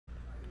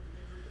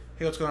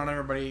Hey, what's going on,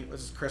 everybody?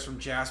 This is Chris from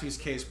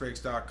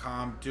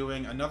JaspysCaseBreaks.com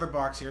doing another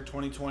box here,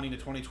 2020 to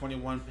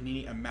 2021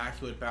 Panini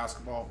Immaculate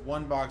Basketball.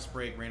 One box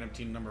break, random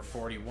team number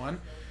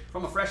 41.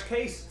 From a fresh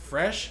case.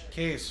 Fresh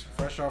case.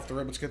 Fresh off the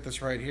rib. Let's get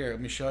this right here.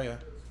 Let me show you.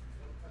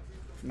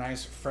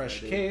 Nice, fresh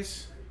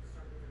case.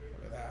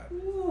 Look at that.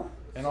 Ooh.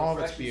 And so all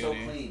of its beauty.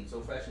 So clean.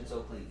 So fresh and so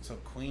clean. So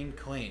clean,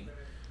 clean.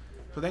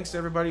 So thanks to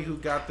everybody who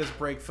got this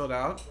break filled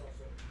out.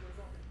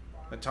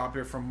 The top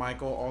here from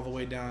Michael all the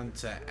way down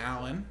to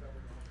Alan.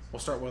 We'll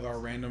start with our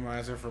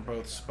randomizer for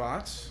both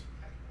spots.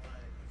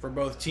 For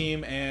both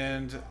team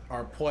and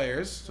our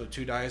players. So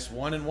 2 dice,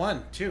 1 and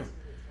 1, 2.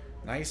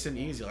 Nice and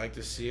easy. Like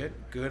to see it.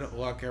 Good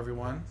luck,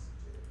 everyone.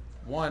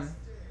 1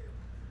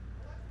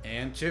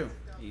 and 2.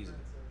 Easy.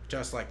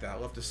 Just like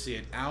that. Love to see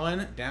it.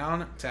 Alan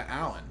down to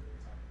Alan.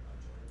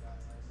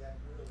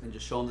 And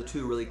just show them the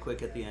 2 really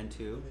quick at the end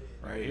too.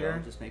 Right here.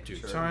 Just make 2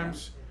 sure.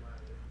 times.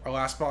 Our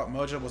last spot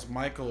mojo was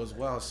Michael as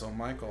well. So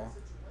Michael,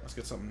 let's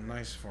get something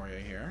nice for you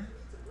here.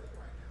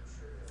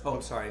 Oh,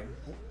 sorry.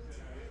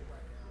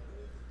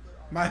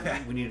 My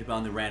bad. We need to be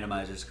on the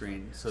randomizer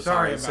screen. So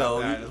sorry about so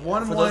that.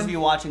 For those of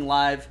you watching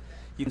live,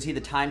 you can see the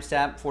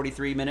timestamp,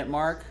 43-minute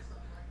mark.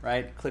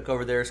 Right? Click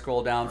over there,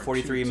 scroll down,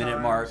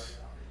 43-minute mark,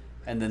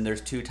 and then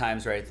there's 2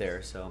 times right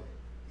there. So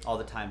all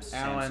the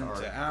timestamps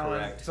are to Alan.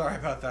 correct. Sorry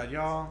about that,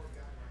 y'all.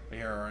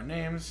 Here are our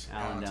names.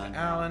 Alan down to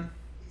Alan.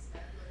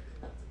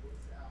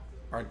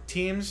 Our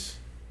teams.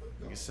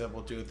 Like I said,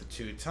 we'll do it the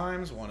 2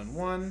 times, 1 and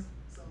 1.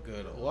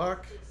 Good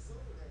luck.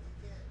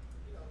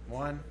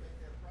 1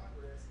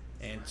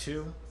 and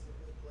 2.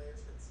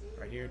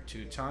 Right here,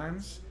 2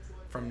 times.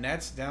 From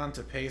Nets down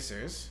to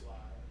Pacers.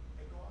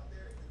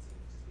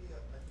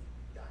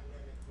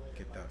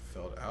 Get that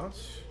filled out.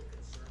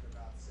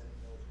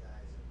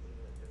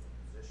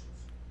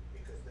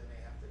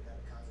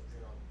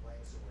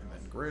 And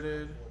then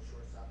gridded.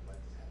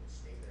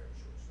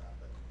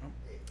 Oh.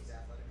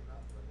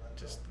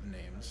 Just the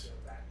names.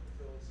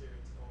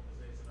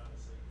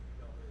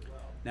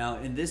 Now,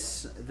 in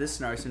this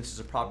scenario, since it's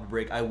a proper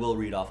break, I will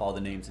read off all the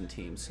names and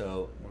teams.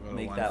 So we'll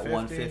make that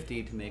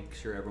 150 to make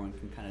sure everyone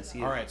can kind of see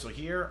it. All right, so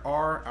here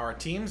are our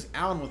teams.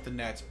 Alan with the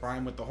Nets,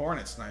 Brian with the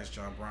Hornets. Nice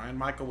job, Brian.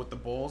 Michael with the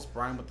Bulls,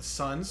 Brian with the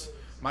Suns,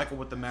 Michael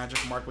with the Magic,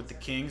 Mark with the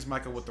Kings,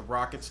 Michael with the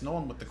Rockets,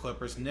 Nolan with the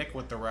Clippers, Nick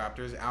with the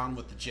Raptors, Alan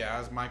with the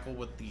Jazz, Michael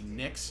with the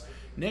Knicks,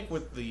 Nick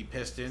with the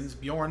Pistons,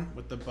 Bjorn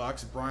with the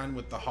Bucks, Brian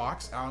with the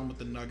Hawks, Alan with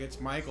the Nuggets,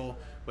 Michael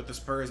with the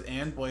Spurs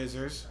and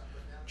Blazers,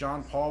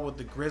 John Paul with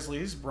the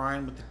Grizzlies,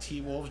 Brian with the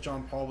T-Wolves,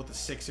 John Paul with the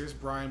Sixers,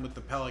 Brian with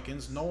the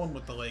Pelicans, Nolan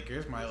with the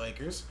Lakers, my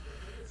Lakers,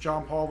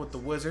 John Paul with the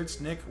Wizards,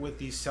 Nick with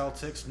the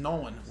Celtics,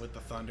 Nolan with the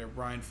Thunder,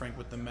 Brian Frank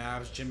with the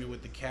Mavs, Jimmy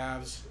with the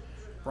Cavs,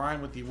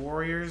 Brian with the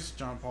Warriors,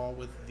 John Paul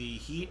with the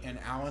Heat, and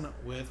Alan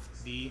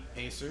with the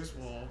Pacers.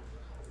 We'll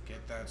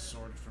get that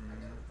sorted from A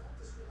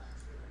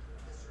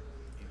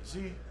to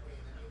Z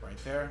right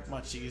there.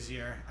 Much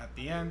easier at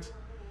the end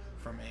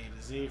from A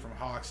to Z, from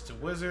Hawks to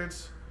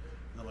Wizards.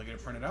 And then we'll get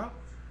it printed out.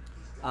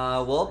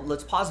 Well,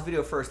 let's pause the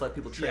video first, let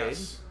people trade.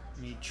 Yes.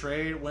 The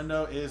trade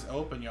window is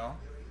open, y'all.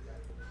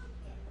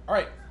 All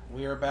right,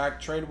 we are back.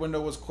 Trade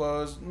window was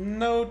closed.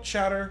 No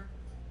chatter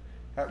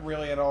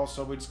really at all,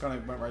 so we just kind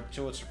of went right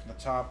to it. So from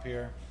the top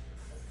here.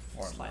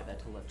 Slide that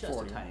to the left just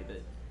 40. A tiny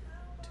bit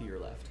to your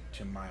left.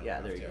 To my left.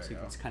 Yeah, there you go. So you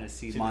can kind of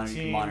see, to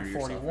monitor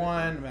yourself. 41,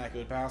 right,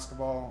 Immaculate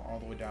Basketball, all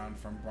the way down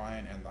from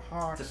Brian and the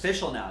Hawks. It's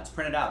official now. It's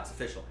printed out. It's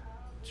official.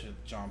 To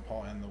John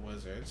Paul and the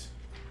Wizards.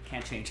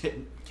 Can't change it.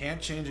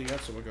 Can't change it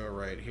yet, so we'll go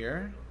right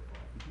here.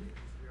 I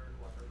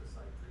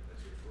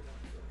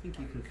think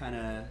you can kind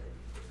of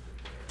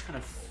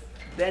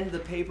bend the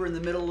paper in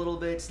the middle a little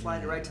bit,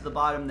 slide it right to the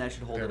bottom, and that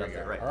should hold it up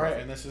there. Right. All right,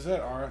 and this is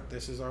it.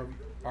 This is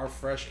our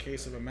fresh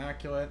case of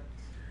Immaculate,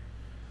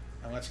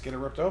 and let's get it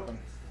ripped open.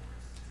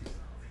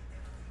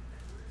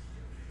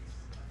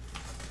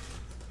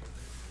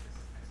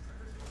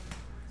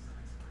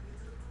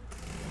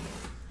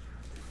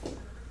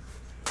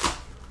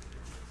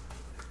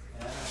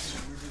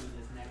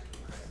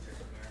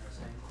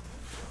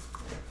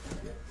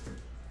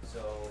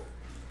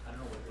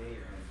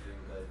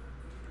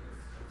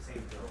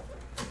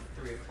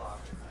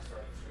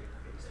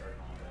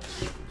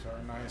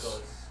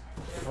 Nice,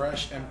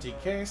 fresh, empty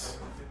case.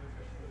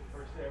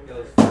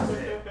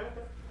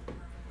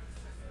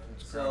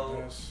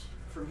 So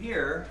from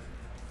here,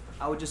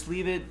 I would just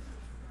leave it.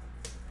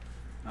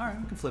 All right,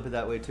 we can flip it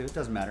that way too. It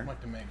doesn't matter. I'd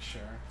like to make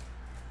sure.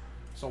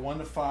 So 1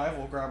 to 5,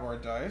 we'll grab our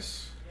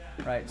dice.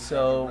 Right.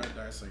 So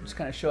just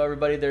kind of show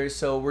everybody there.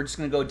 So we're just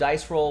gonna go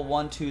dice roll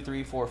 1, 2,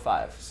 3, 4,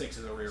 5. 6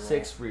 is a reroll.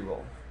 6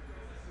 reroll.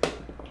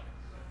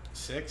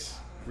 6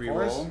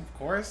 reroll. Of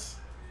course.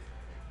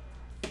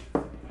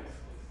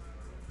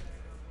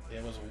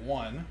 It was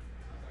 1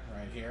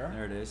 right here.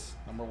 There it is.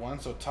 Number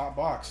 1, so top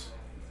box.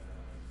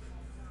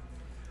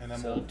 And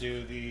then we'll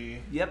do the...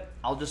 Yep,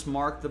 I'll just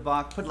mark the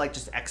box, put like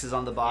just X's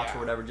on the box or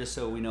whatever, just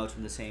so we know it's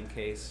from the same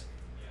case.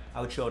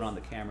 I would show it on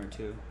the camera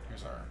too.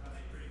 Here's our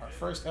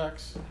first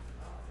X.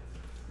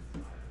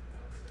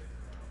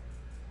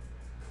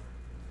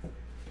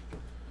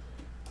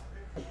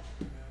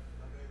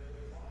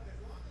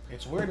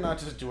 It's weird not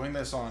just doing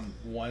this on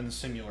one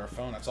singular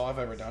phone. That's all I've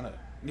ever done it.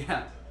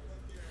 Yeah.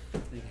 You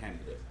can hand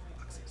me the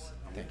boxes.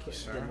 Thank you,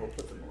 sir. Then we'll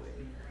put them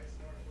away.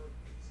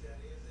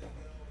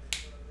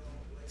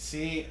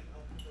 See,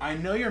 I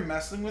know you're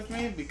messing with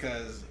me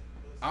because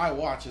I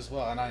watch as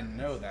well, and I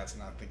know that's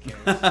not the case.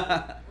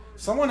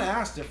 Someone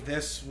asked if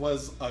this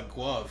was a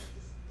glove.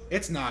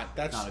 It's not.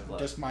 That's not a glove.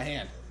 Just my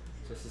hand.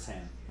 Just his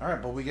hand. All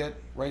right, but we get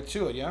right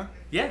to it, yeah?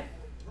 Yeah.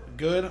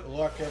 Good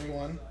luck,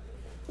 everyone.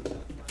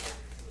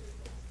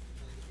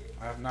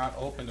 I have not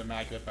opened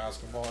Immaculate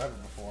basketball ever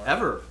before.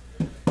 Ever?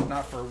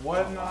 Not for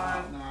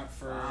whatnot, not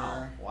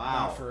for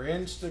not for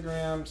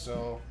Instagram.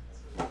 So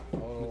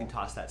we can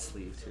toss that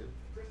sleeve too.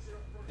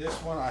 This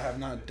one I have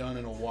not done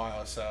in a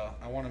while, so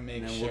I want to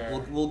make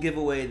sure. We'll give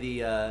away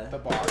the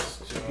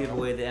box. Give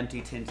away the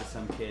empty tin to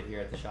some kid here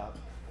at the shop.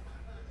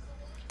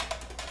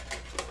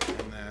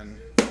 And then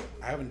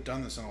I haven't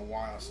done this in a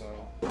while,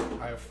 so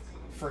I've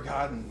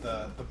forgotten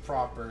the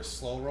proper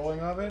slow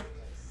rolling of it.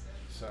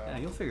 So yeah,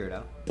 you'll figure it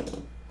out.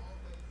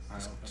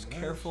 Just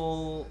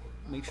careful.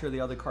 Make sure the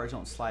other cards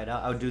don't slide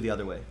out. I would do the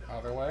other way.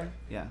 Other way?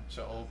 Yeah.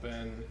 So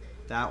open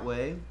that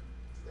way.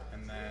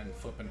 And then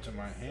flip into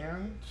my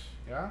hand.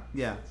 Yeah?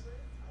 Yeah.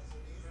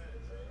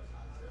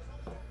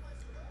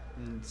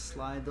 And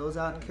slide those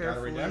out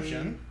carefully. Got a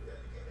redemption.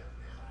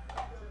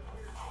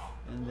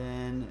 And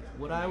then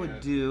what I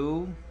would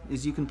do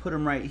is you can put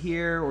them right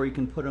here, or you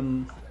can put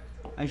them.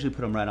 I usually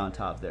put them right on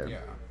top there.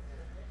 Yeah.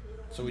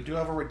 So we do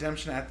have a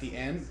redemption at the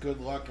end.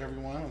 Good luck,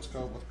 everyone. Let's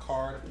go with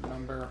card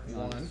number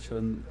 1. Show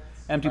them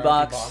empty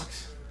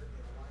box.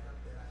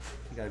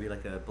 You gotta be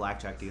like a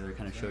blackjack dealer,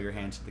 kind of show your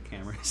hands to the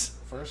cameras.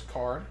 First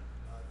card.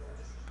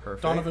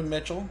 Perfect. Donovan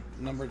Mitchell,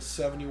 numbered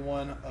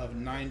 71 of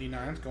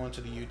 99, going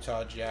to the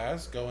Utah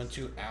Jazz. Going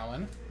to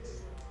Allen.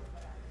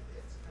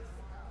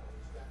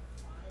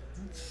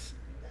 Let's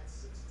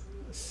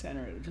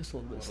center it just a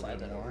little bit. Slide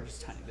that over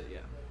just a tiny bit, yeah.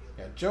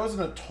 Yeah, Joe's a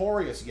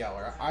notorious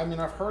yeller. I mean,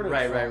 I've heard it.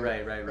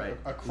 Right.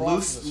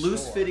 Across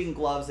loose fitting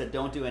gloves that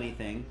don't do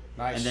anything.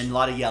 Nice. And then a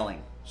lot of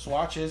yelling.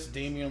 Swatches,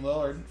 Damian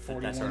Lillard,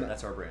 41.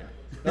 That's our brand.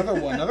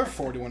 Another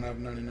 41 of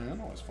 99. That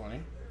was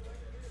funny.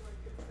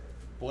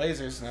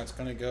 Blazers, and that's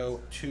going to go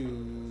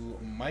to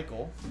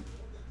Michael.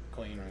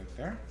 Clean right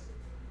there.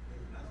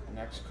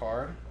 Next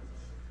card.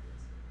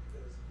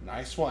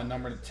 Nice one,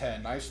 number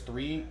 10. Nice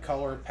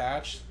 3-color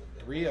patch.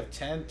 3 of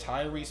 10.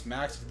 Tyrese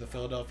Maxey to the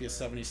Philadelphia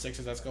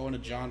 76ers. That's going to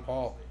John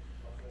Paul.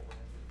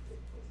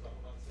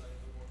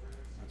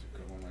 That's a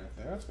good one right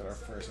there. That's got our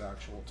first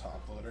actual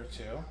top loader,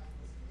 too.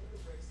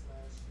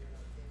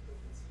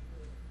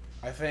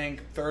 I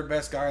think third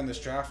best guy in this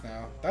draft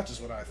now. That's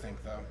just what I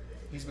think, though.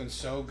 He's been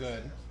so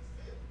good.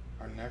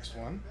 Our next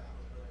one.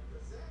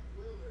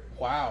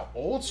 Wow,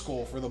 old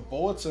school for the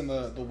Bullets and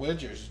the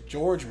Wizards.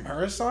 George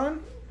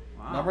Murison,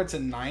 number to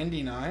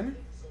 99.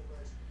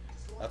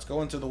 Let's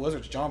go into the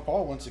Wizards. John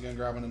Paul once again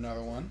grabbing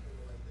another one.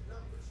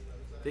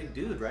 Big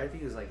dude, right? I think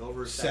he was like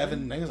over 7.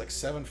 I think he was like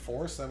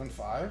 7'4",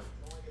 7'5".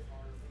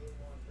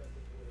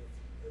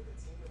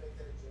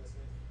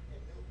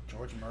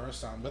 George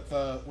Murison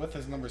with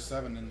his number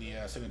 7 in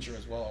the signature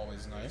as well.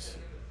 Always nice.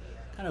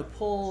 Kind of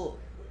pull.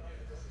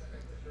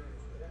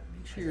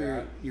 Make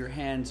sure your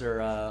hands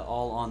are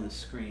all on the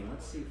screen.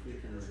 Let's see if we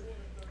can.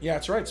 Yeah,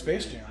 that's right.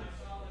 Space Jam.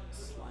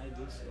 Slide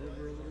this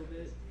over a little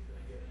bit.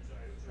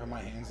 Are my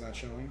hands not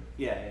showing?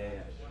 Yeah.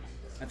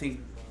 I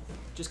think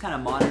just kind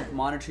of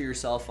monitor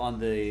yourself on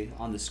the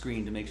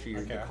screen to make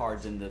sure the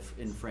card's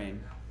in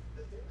frame.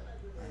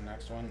 Our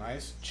next one,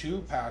 nice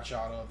 2-patch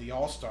auto of the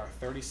All-Star,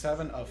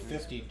 37 of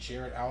 50.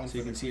 Jared Allen. So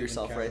you can see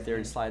yourself right there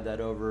and slide that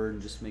over and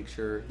just make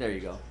sure. There you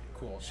go.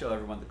 Cool. Show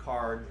everyone the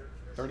card.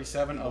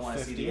 37 of 50. They want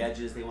to see the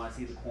edges. They want to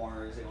see the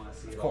corners. They want to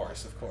see it all.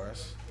 Of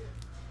course.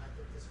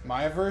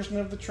 My version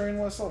of the train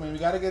whistle. I mean, we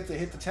got to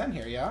hit the 10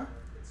 here, yeah?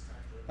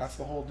 That's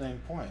the whole dang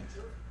point.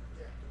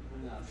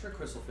 No, I'm sure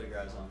Chris will figure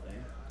out his own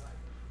thing.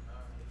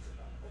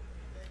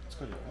 Let's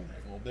go to a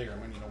little bigger. I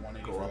might need a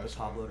 180 go for up this a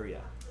top loader, yeah.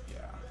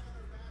 Yeah.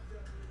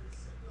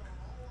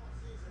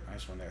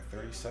 Nice one there.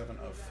 37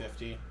 of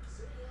 50.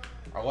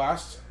 Our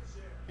last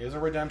is a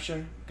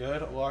redemption.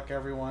 Good luck,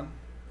 everyone.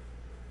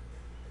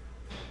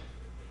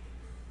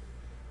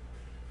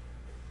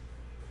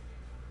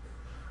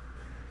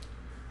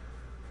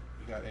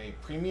 We got a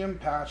premium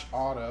patch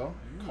auto,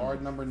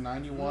 card number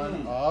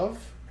 91 of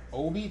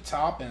Obi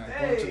Toppin.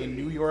 Going to the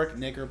New York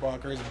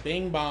Knickerbockers.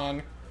 Bing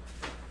bong.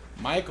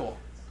 Michael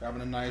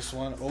grabbing a nice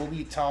one.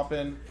 Obi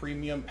Toppin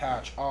premium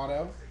patch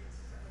auto.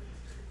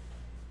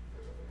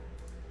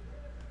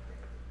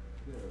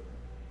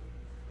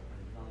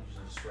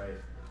 Just write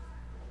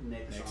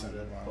Knicks on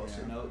the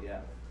post-it note, yeah.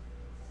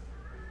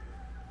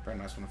 Very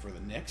nice one for the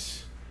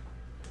Knicks.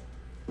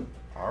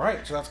 All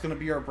right, so that's going to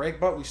be our break,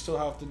 but we still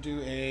have to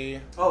do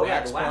a the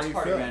wax party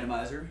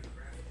randomizer.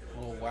 A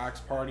little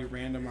wax party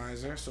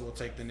randomizer, so we'll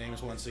take the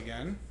names once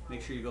again.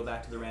 Make sure you go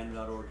back to the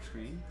random.org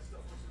screen.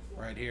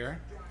 Right here.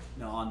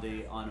 No,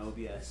 on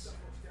OBS.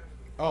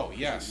 Oh,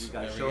 yes. You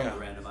got to show the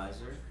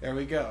randomizer. There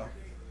we go.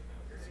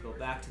 Let's go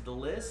back to the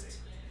list.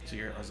 So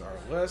here is our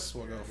list.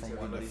 We'll go from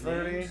 1 to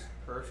 30. Names.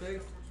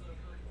 Perfect.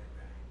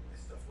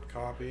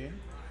 Copy.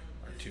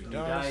 Our 2 New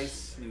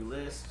dice. New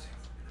list.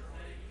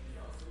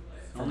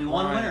 From Only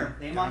one Brian winner.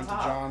 Name down on to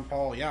top. John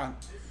Paul. Yeah.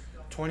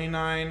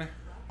 29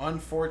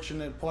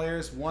 unfortunate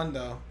players. 1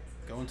 though.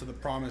 Going to the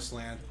promised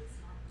land.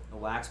 The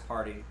wax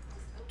party.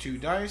 2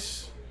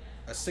 dice.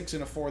 A 6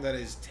 and a 4. That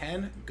is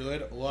 10.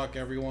 Good luck,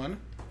 everyone.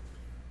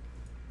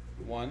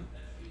 1,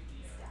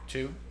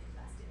 2,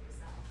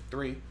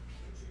 3,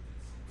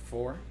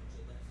 4,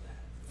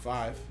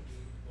 5,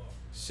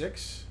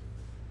 6,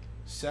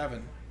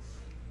 7,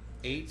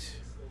 8,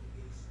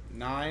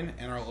 9,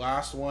 and our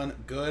last one.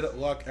 Good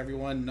luck,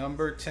 everyone.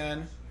 Number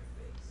 10.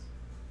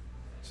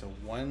 So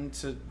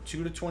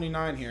 2 to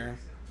 29 here.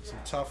 Some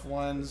tough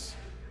ones.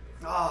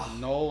 Oh,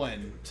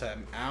 Nolan to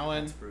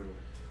Alan. that's brutal.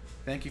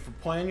 Thank you for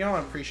playing, y'all. I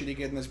appreciate you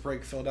getting this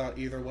break filled out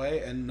either way.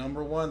 And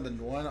number 1, the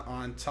one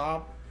on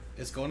top,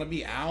 is going to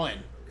be Alan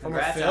from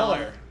Congrats, a filler.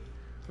 Alan.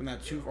 From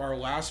that our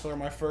last filler,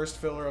 my first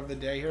filler of the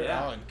day here,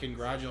 Yeah. Alan.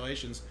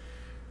 Congratulations.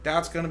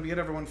 That's going to be it,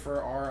 everyone,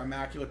 for our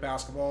Immaculate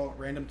Basketball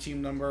random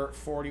team number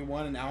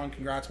 41. And Alan,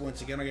 congrats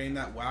once again on getting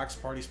that wax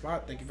party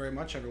spot. Thank you very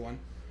much, everyone.